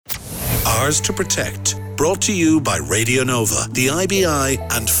Ours to Protect. Brought to you by Radio Nova, the IBI,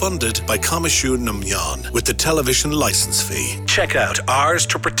 and funded by Coimisiún na Meán with the television licence fee. Check out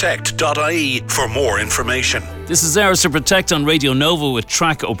ourstoprotect.ie for more information. This is Ours to Protect on Radio Nova with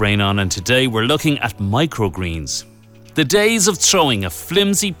Traic O'Brien on, and today we're looking at microgreens. The days of throwing a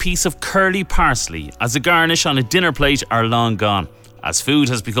flimsy piece of curly parsley as a garnish on a dinner plate are long gone. As food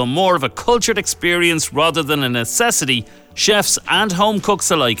has become more of a cultured experience rather than a necessity, chefs and home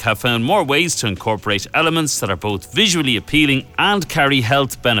cooks alike have found more ways to incorporate elements that are both visually appealing and carry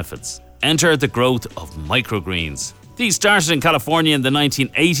health benefits. Enter the growth of microgreens. These started in California in the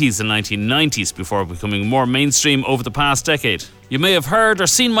 1980s and 1990s before becoming more mainstream over the past decade. You may have heard or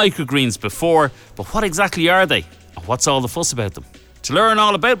seen microgreens before, but what exactly are they? And what's all the fuss about them? To learn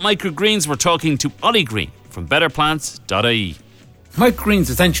all about microgreens, we're talking to Ollie Greene from Betterplants.ie. Microgreens,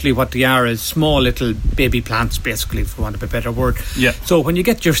 essentially what they are is small little baby plants, basically, for want of a better word. Yeah. So when you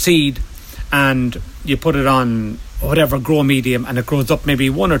get your seed and you put it on whatever grow medium and it grows up maybe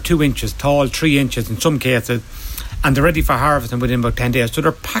 1 or 2 inches tall, 3 inches in some cases, and they're ready for harvesting within about 10 days. So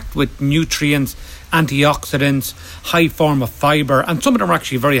they're packed with nutrients, antioxidants, high form of fibre, and some of them are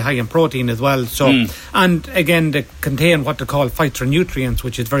actually very high in protein as well. So, and again, they contain what they call phytonutrients,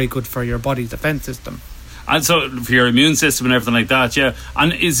 which is very good for your body's defence system. And so for your immune system and everything like that, yeah.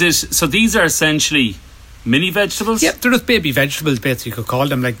 And is it, so these are essentially mini vegetables? Yeah, they're just baby vegetables, basically, you could call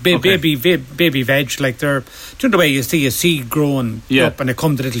them. Like baby veg, like they're, do you know the way you see a seed growing up and it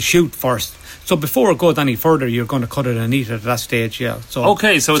comes a little shoot first. So before it goes any further, you're going to cut it and eat it at that stage, yeah. So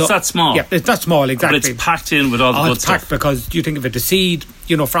okay, so it's that small? Yeah, it's that small, exactly. But it's packed in with all the good it's packed stuff. because you think of it, the seed,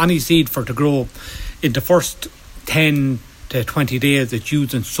 you know, for any seed for it to grow, in the first 10 to 20 days, it's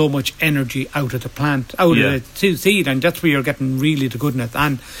using so much energy out of the plant, out of the seed, and that's where you're getting really the goodness.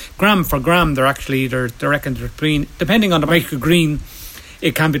 And gram for gram, they're reckoned between, depending on the microgreen,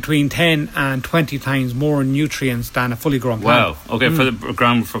 it can between 10 and 20 times more nutrients than a fully grown plant. Wow, okay, for the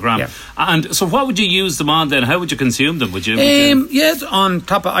gram for gram. Yeah. And so what would you use them on then? How would you consume them? Would you? Yes, on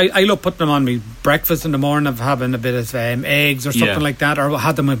top of, I love putting them on me breakfast in the morning, of having a bit of eggs or something like that, or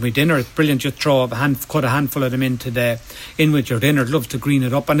had them with my dinner. It's brilliant. Just cut a handful of them in with your dinner. Love to green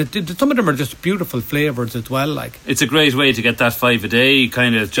it up, and some of them are just beautiful flavours as well. Like, it's a great way to get that 5 a day,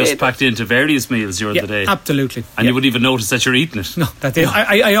 kind of just packed into various meals during the day. Absolutely, and you wouldn't even notice that you're eating it. No, that's it.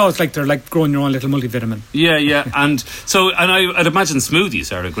 I always like they're like growing your own little multivitamin. Yeah, and so, and I'd imagine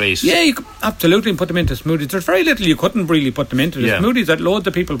smoothies are a great. Yeah, you could absolutely put them into smoothies. There's very little you couldn't really put them into. The smoothies, that loads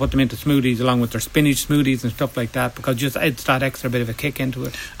of people put them into smoothies along with their spinach smoothies and stuff like that, because just it's that extra bit of a kick into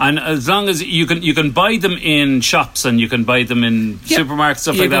it. And as long as you can buy them in shops and you can buy them in supermarkets,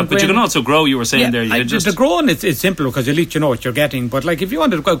 stuff like that, but you can also grow. You were saying there, the growing it's simple because at least you know what you're getting. But like if you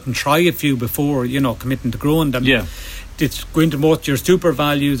wanted to go out and try a few before committing to growing them, it's going to most your super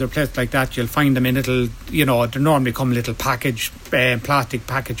values or places like that. You'll find them in little, they normally come in little plastic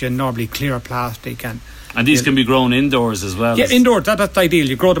packaging, normally clear plastic, and these can be grown indoors as well. Yeah, indoors. That's ideal.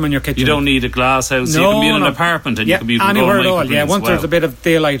 You grow them in your kitchen. You don't need a glass house. You can be in an apartment and you can be anywhere at all. Yeah, once well. There's a bit of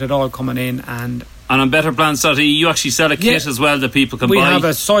daylight at all coming in, and on Betterplants.ie you actually sell a kit as well that people can buy. We have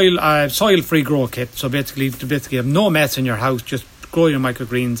a soil-free grow kit. So basically you have no mess in your house. Just grow your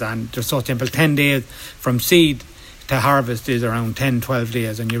microgreens, and they're so simple. 10 days from seed to harvest is around 10-12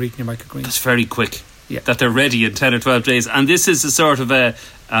 days, and you're eating your microgreens. That's very quick. Yeah, that they're ready in 10 or 12 days. And this is a sort of a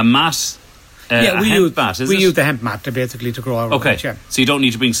mat. We use the hemp mat to grow our oats, so you don't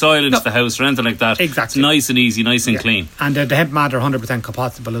need to bring soil into the house or anything like that. Exactly. It's nice and easy, nice and clean. And the hemp mat are 100%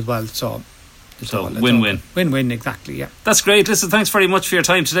 compostable as well. So win-win. Win-win, exactly, yeah. That's great. Listen, thanks very much for your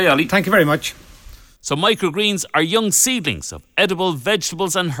time today, Ollie. Thank you very much. So microgreens are young seedlings of edible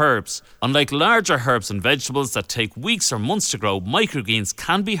vegetables and herbs. Unlike larger herbs and vegetables that take weeks or months to grow, microgreens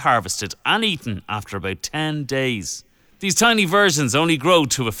can be harvested and eaten after about 10 days. These tiny versions only grow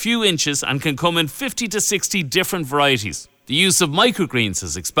to a few inches and can come in 50 to 60 different varieties. The use of microgreens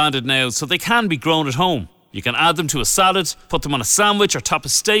has expanded now, so they can be grown at home. You can add them to a salad, put them on a sandwich or top a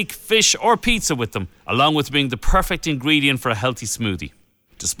steak, fish or pizza with them, along with being the perfect ingredient for a healthy smoothie.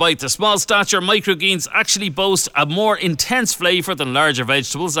 Despite their small stature, microgreens actually boast a more intense flavour than larger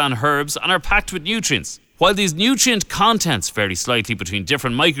vegetables and herbs and are packed with nutrients. While these nutrient contents vary slightly between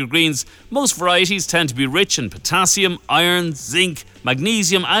different microgreens, most varieties tend to be rich in potassium, iron, zinc,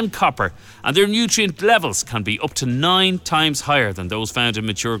 magnesium and copper, and their nutrient levels can be up to 9 times higher than those found in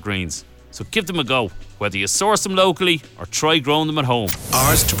mature greens. So give them a go, whether you source them locally or try growing them at home.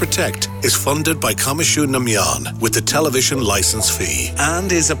 Ours to Protect is funded by Coimisiún na Meán with the television licence fee and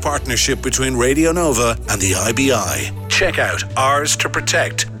is a partnership between Radio Nova and the IBI. Check out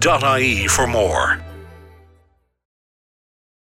ourstoprotect.ie for more.